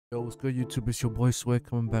Yo, what's good, YouTube? It's your boy Sway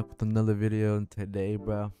coming back with another video. And today,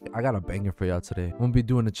 bro, I got a banger for y'all today. I'm gonna be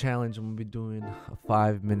doing a challenge. I'm gonna be doing a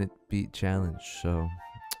 5-minute beat challenge. So,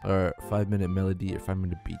 or 5-minute melody or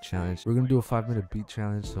 5-minute beat challenge. We're gonna do a 5-minute beat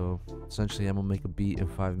challenge. So, essentially, I'm gonna make a beat in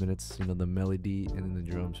 5 minutes. You know, the melody and then the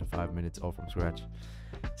drums for 5 minutes, all from scratch.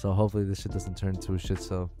 So, hopefully, this shit doesn't turn into a shit.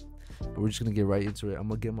 So, but we're just gonna get right into it. I'm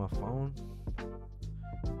gonna get my phone.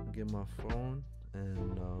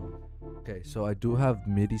 And okay, so I do have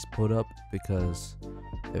midis put up because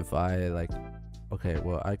if I okay,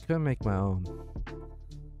 well, I could make my own.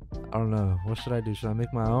 I don't know, what should I do? Should I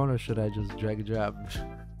make my own or should I just drag and drop?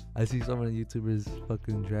 I see some of the YouTubers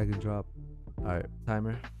fucking drag and drop. All right,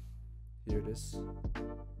 timer, here it is.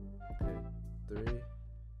 Okay, 3,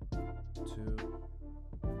 2,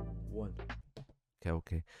 1.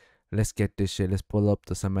 Okay, let's get this shit. Let's pull up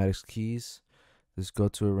the cymatics keys. Let's go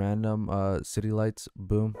to a random city lights.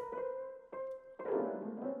 Boom.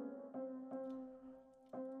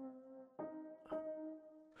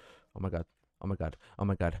 Oh my god. Oh my god. Oh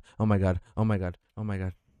my god. Oh my god. Oh my god. Oh my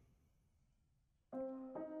god.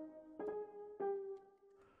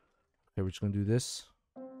 Okay, we're just gonna do this.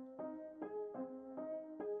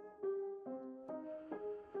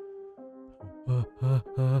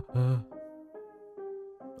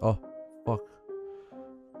 Oh, fuck.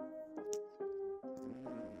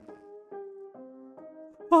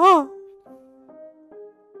 Ah!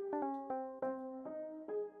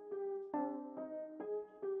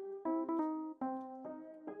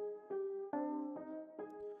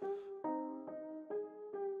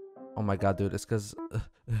 Oh my god, dude, it's cause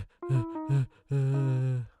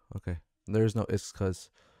okay, there's no it's cause.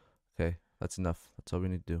 Okay, that's enough. That's all we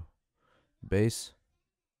need to do. Bass.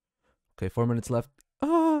 Okay, 4 minutes left.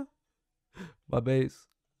 Ah, my bass.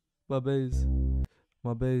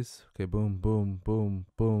 Okay, boom, boom, boom,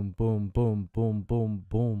 boom, boom, boom, boom, boom,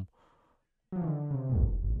 boom.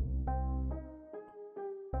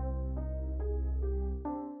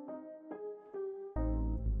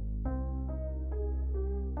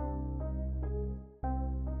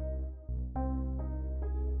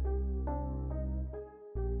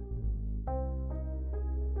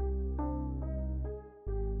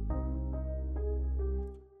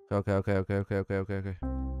 Okay.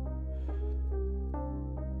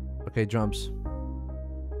 Okay, drums.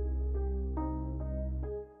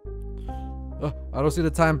 Oh, I don't see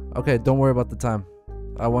the time. Okay, don't worry about the time.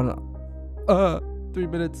 I wanna 3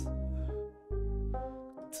 minutes.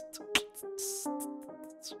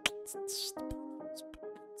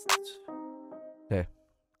 Okay,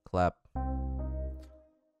 clap.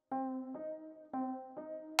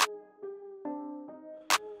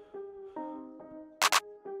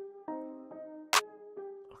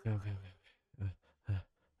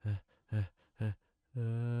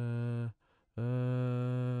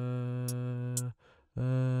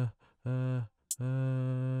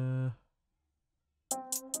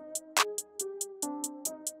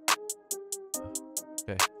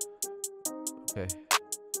 Okay.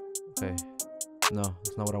 Okay. No,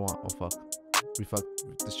 that's not what I want. Oh fuck. We fucked.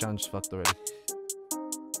 This challenge is fucked already.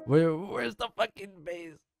 Where's the fucking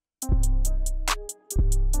bass?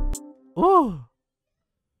 Oh.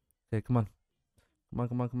 Okay, come on.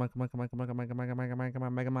 Mega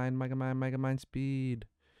mind speed.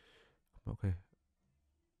 Okay.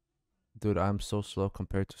 Dude, I'm so slow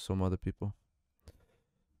compared to some other people.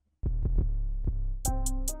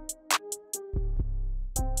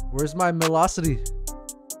 Where's my velocity?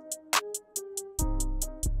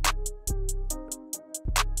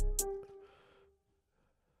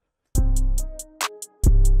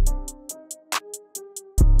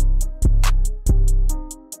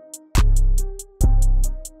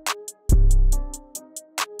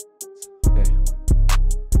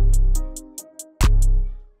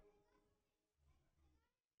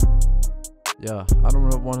 Yeah, I don't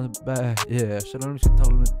really want it bad. Yeah, shut up, she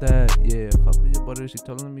told me that. Yeah, fuck with your butter, she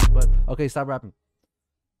telling me, but okay, stop rapping.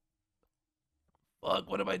 Fuck,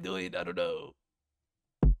 what am I doing? I don't know.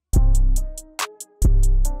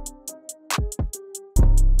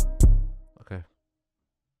 Okay.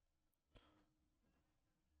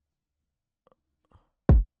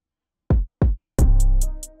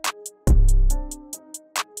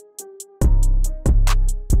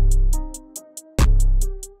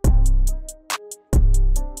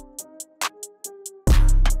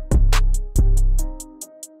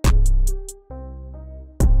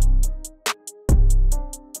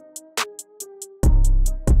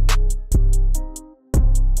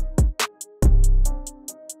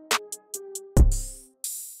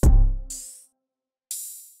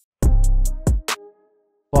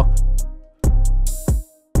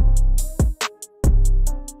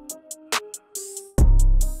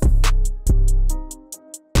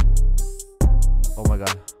 Oh my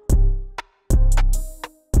god.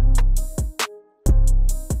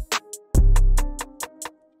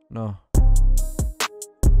 No.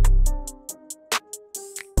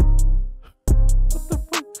 What the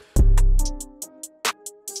fuck?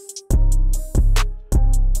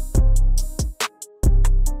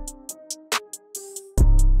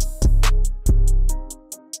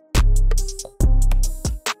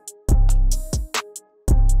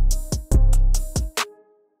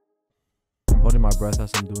 I'm holding my breath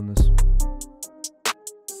as I'm doing this.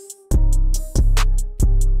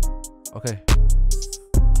 Okay.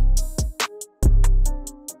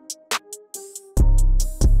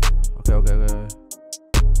 Okay.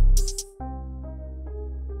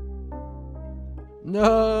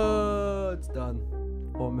 No, it's done.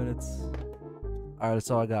 4 minutes. Alright, that's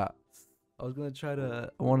all I got. I was gonna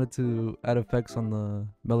I wanted to add effects on the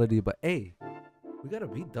melody, but hey, we got a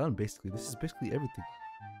beat done basically. This is basically everything.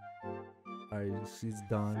 Alright, she's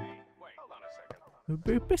done.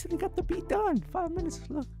 We basically got the beat done. 5 minutes,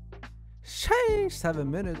 look. Shay, 7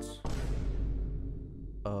 minutes.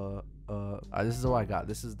 This is all I got.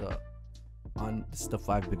 This is the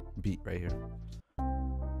 5-minute beat right here.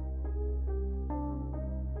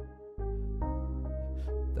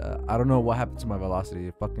 I don't know what happened to my velocity.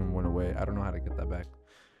 It fucking went away. I don't know how to get that back.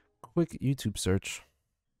 Quick YouTube search.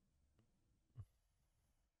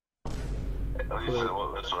 That's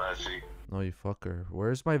what I see. No, you fucker.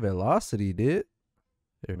 Where's my velocity, dude?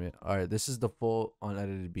 Here, man. Alright, this is the full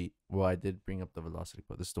unedited beat. Well, I did bring up the velocity,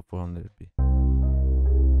 but this is the full unedited beat.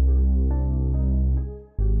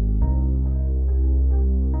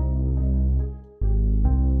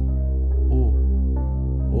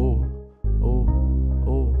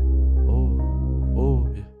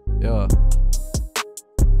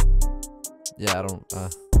 Yeah, I don't,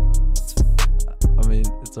 I mean,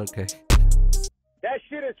 it's okay. That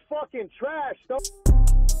shit is fucking trash, though.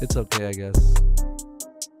 It's okay, I guess.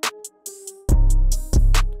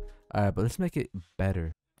 Alright, but let's make it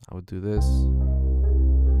better. I would do this.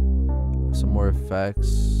 Some more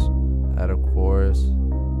effects. Add a chorus.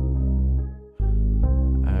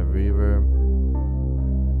 Add reverb.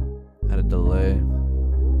 Add a delay.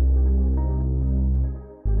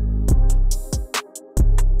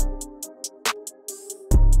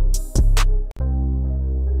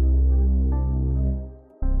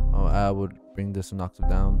 I would bring this an octave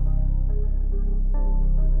down.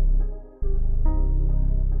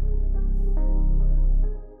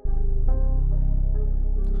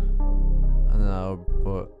 And then I would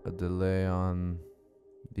put a delay on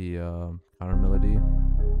the counter melody.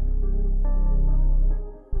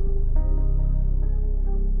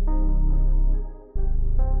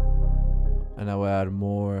 And I would add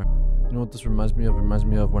more. You know what this reminds me of? It reminds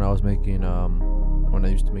me of when I was making when I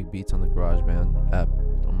used to make beats on the GarageBand app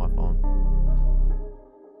on my phone.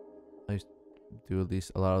 I used to do at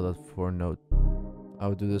least a lot of the 4-note. I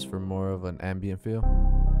would do this for more of an ambient feel.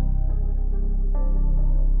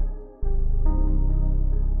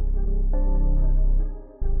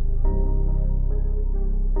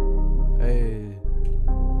 Hey.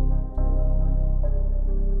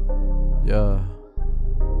 Yeah.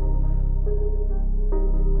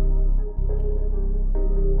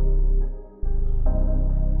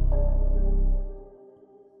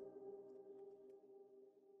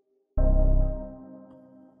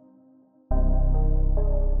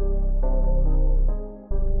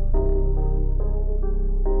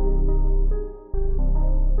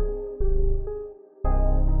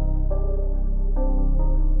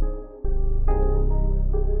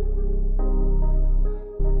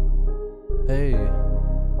 Hey.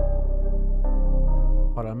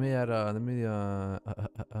 Hold on, let me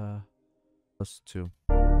plus 2.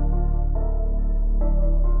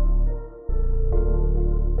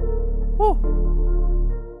 Woo.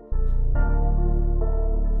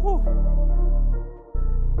 Woo.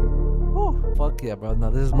 Woo. Fuck yeah, bro. Now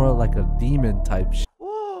this is more like a demon type shit.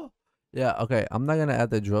 Woo. Yeah, okay. I'm not gonna add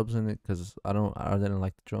the drums in it because I didn't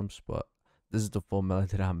like the drums, but this is the full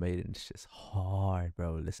melody that I made, and it's just hard,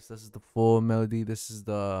 bro. This is the full melody. This is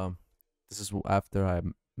after I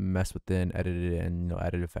messed with it and edited it and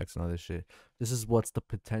added effects and all this shit. This is what's the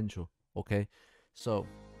potential, okay? So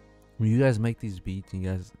when you guys make these beats and you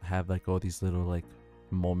guys have like all these little like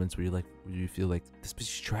moments where you feel like this bitch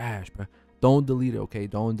is trash, bro, don't delete it, okay?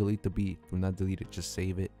 Don't delete the beat. Do not delete it. Just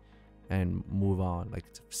save it and move on. Like,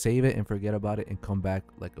 save it and forget about it and come back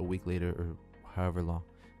like a week later or however long.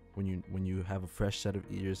 When you have a fresh set of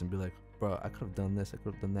ears and be like, bro, I could have done this, I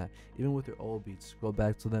could have done that. Even with your old beats, go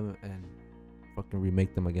back to them and fucking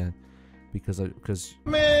remake them again. because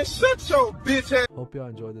Man, shut your bitch ass. hope y'all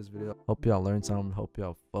enjoyed this video. Hope y'all learned something. Hope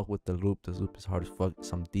y'all fuck with the loop. This loop is hard as fuck.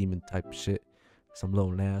 Some demon type shit. Some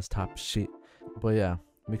Lil Nas type shit. But yeah,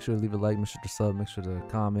 make sure to leave a like. Make sure to sub. Make sure to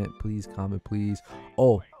comment. Please comment, please.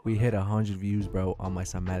 Oh, we hit 100 views, bro, on my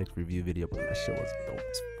Cymatic review video. Bro, that shit was dope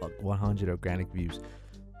as fuck. 100 organic views.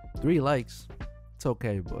 3 likes. It's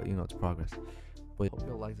okay, but you know, it's progress. But hope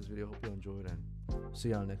y'all like this video. Hope you enjoyed, and see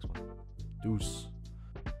y'all next one. Deuce.